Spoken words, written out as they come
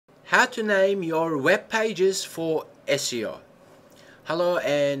How to name your web pages for SEO. Hello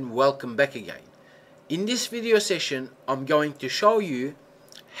and welcome back again. In this video session, I'm going to show you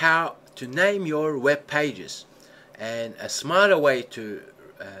how to name your web pages and a smarter way to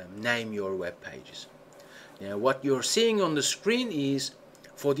name your web pages. Now, what you're seeing on the screen is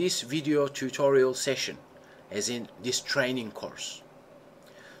for this video tutorial session, as in this training course.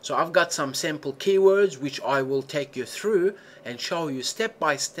 So I've got some sample keywords which I will take you through and show you step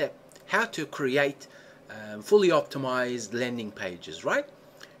by step how to create fully optimized landing pages, right?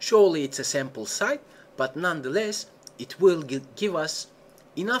 Surely it's a sample site, but nonetheless it will give us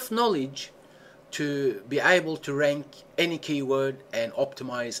enough knowledge to be able to rank any keyword and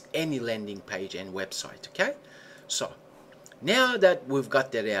optimize any landing page and website. Okay, so now that we've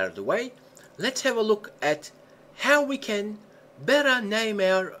got that out of the way, let's have a look at how we can better name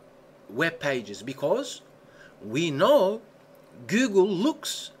our web pages, because we know Google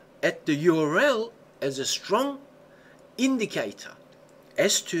looks at the URL as a strong indicator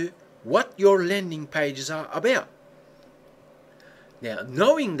as to what your landing pages are about. Now,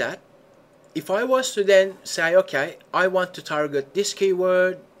 knowing that, if I was to then say, okay, I want to target this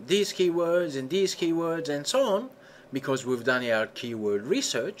keyword, these keywords, and these keywords, and so on, because we've done our keyword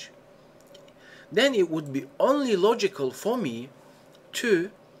research, then it would be only logical for me to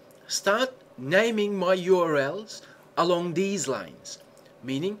start naming my URLs along these lines,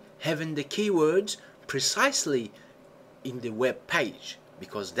 meaning having the keywords precisely in the web page,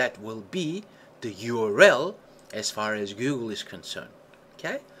 because that will be the URL as far as Google is concerned.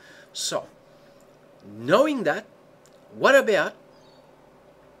 Okay, so knowing that, what about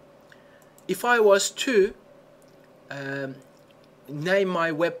if I was to name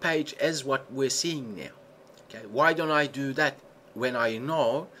my web page as what we're seeing now? Okay, why don't I do that when I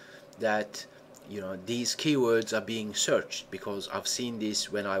know that these keywords are being searched? Because I've seen this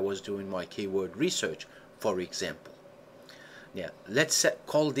when I was doing my keyword research, for example. Now let's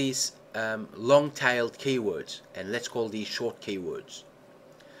call these long-tailed keywords, and let's call these short keywords.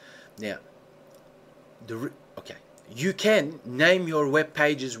 Now you can name your web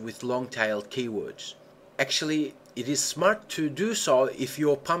pages with long-tailed keywords. Actually, it is smart to do so if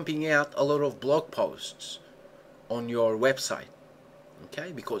you're pumping out a lot of blog posts on your website.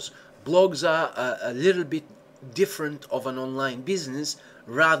 Okay, because blogs are a little bit different of an online business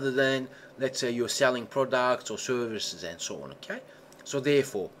rather than, let's say, you're selling products or services and so on. Okay, so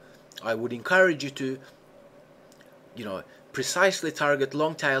therefore I would encourage you to precisely target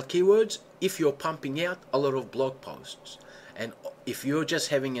long-tail keywords if you're pumping out a lot of blog posts. And if you're just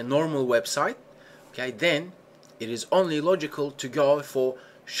having a normal website, okay, then it is only logical to go for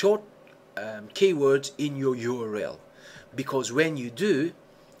short keywords in your URL, because when you do,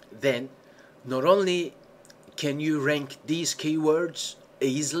 then not only can you rank these keywords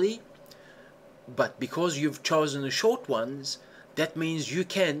easily, but because you've chosen the short ones, that means you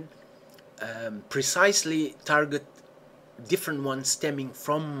can precisely target different ones stemming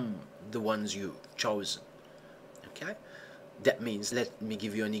from the ones you've chosen. Okay, that means, let me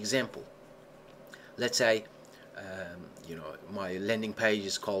give you an example. Let's say my landing page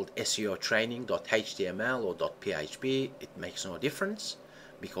is called SEO training.html or .php. It makes no difference,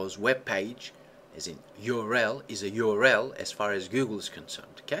 because web page, as in URL, is a URL as far as Google is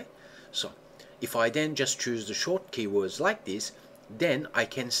concerned. Okay, so if I then just choose the short keywords like this, then I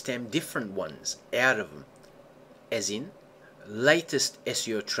can stem different ones out of them, as in latest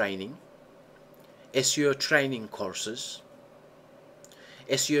SEO training, SEO training courses,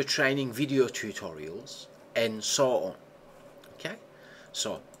 SEO training video tutorials, and so on. Okay,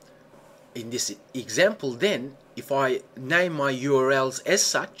 so in this example, then if I name my URLs as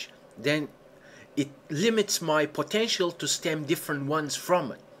such, then it limits my potential to stem different ones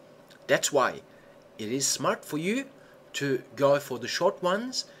from it. That's why it is smart for you to go for the short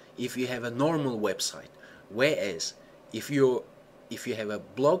ones if you have a normal website, whereas if you have a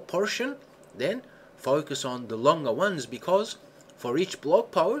blog portion, then focus on the longer ones, because for each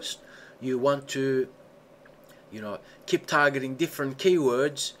blog post you want to keep targeting different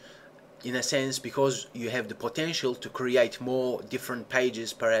keywords, in a sense, because you have the potential to create more different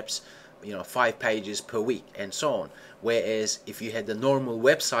pages, perhaps 5 pages per week and so on. Whereas if you had a normal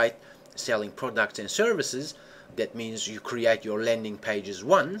website selling products and services, that means you create your landing pages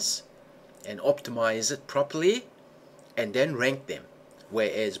once and optimize it properly and then rank them.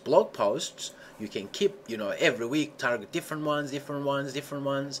 Whereas blog posts, you can keep every week target different ones,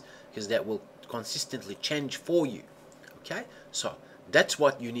 because that will consistently change for you. Okay, so that's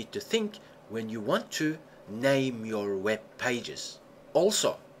what you need to think when you want to name your web pages.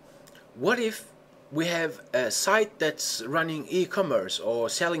 Also, what if we have a site that's running e-commerce or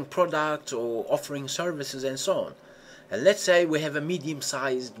selling products or offering services and so on. And let's say we have a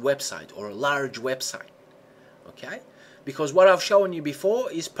medium-sized website or a large website. Okay? Because what I've shown you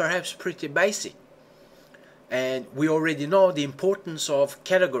before is perhaps pretty basic. And we already know the importance of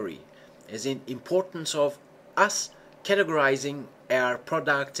category, as in importance of us categorizing our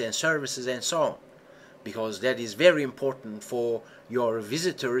products and services and so on. Because that is very important for your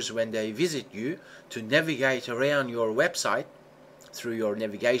visitors when they visit you to navigate around your website through your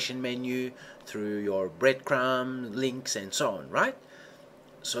navigation menu, through your breadcrumb links and so on, right?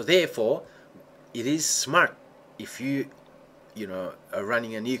 So therefore, it is smart if you are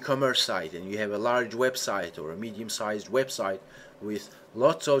running an e-commerce site and you have a large website or a medium-sized website with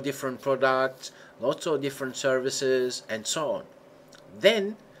lots of different products, lots of different services and so on.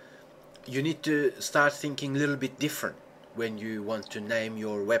 Then you need to start thinking a little bit different when you want to name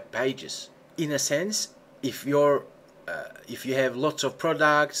your web pages. In a sense, if you have lots of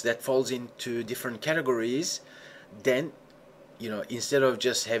products that falls into different categories, then instead of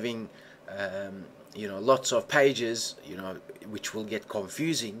just having lots of pages, which will get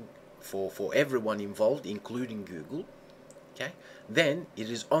confusing for everyone involved, including Google, okay, then it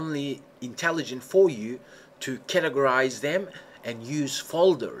is only intelligent for you to categorize them and use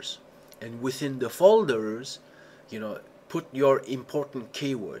folders. And within the folders, put your important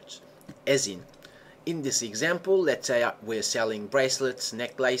keywords. As in this example, let's say we're selling bracelets,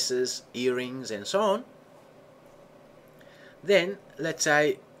 necklaces, earrings, and so on. Then, let's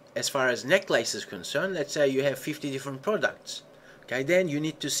say, as far as necklace is concerned, let's say you have 50 different products. Okay, then you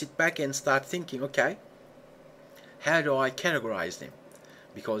need to sit back and start thinking, okay, how do I categorize them?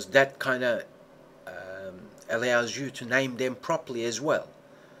 Because that kind of allows you to name them properly as well.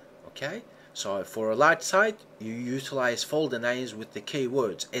 Okay, so for a large site, you utilize folder names with the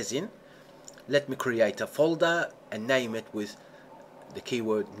keywords, as in, let me create a folder and name it with the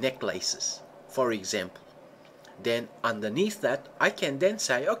keyword necklaces, for example. Then underneath that, I can then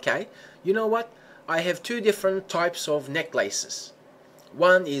say, okay, you know what? I have two different types of necklaces.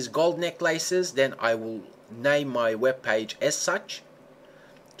 One is gold necklaces, then I will name my web page as such.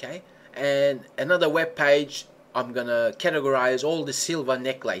 Okay, and another web page, I'm gonna categorize all the silver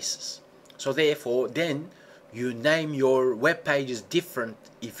necklaces. So therefore, then you name your web pages different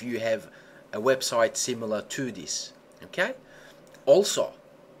if you have a website similar to this. Okay. Also,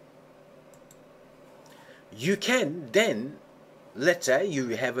 you can then, let's say you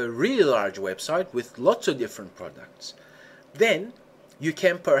have a really large website with lots of different products. Then you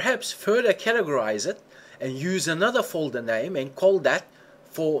can perhaps further categorize it and use another folder name and call that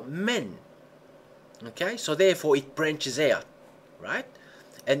for men. Okay, so therefore it branches out, right?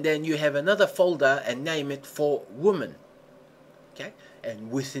 And then you have another folder and name it for women. Okay, and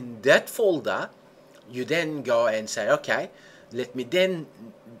within that folder you then go and say, okay, let me then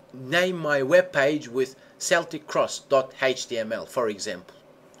name my web page with celticcross.html, for example,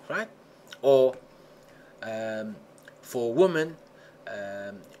 right? Or for women,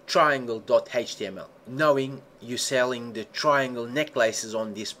 triangle.html, knowing you're selling the triangle necklaces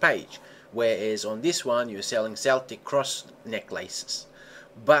on this page, whereas on this one you're selling Celtic cross necklaces.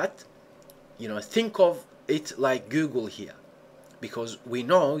 But think of it like Google here, because we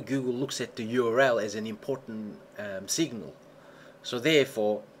know Google looks at the URL as an important signal. So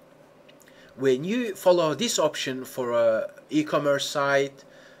therefore, when you follow this option for a e-commerce site,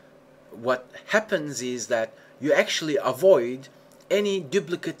 what happens is that you actually avoid any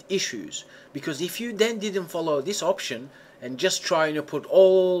duplicate issues. Because if you then didn't follow this option and just trying to put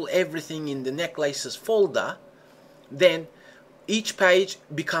everything in the necklaces folder, then each page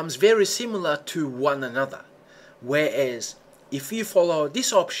becomes very similar to one another. Whereas if you follow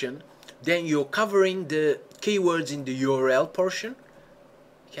this option, then you're covering the keywords in the URL portion.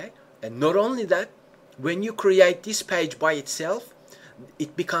 Okay, and not only that, when you create this page by itself,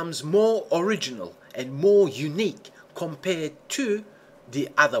 it becomes more original and more unique compared to the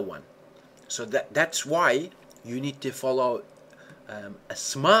other one. So that's why you need to follow a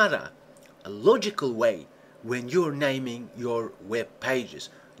smarter, a logical way when you're naming your web pages,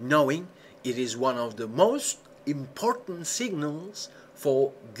 knowing it is one of the most important signals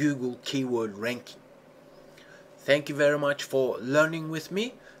for Google keyword ranking. Thank you very much for learning with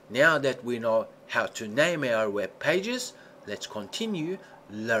me. Now that we know how to name our web pages, let's continue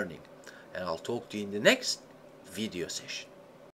learning. And I'll talk to you in the next video session.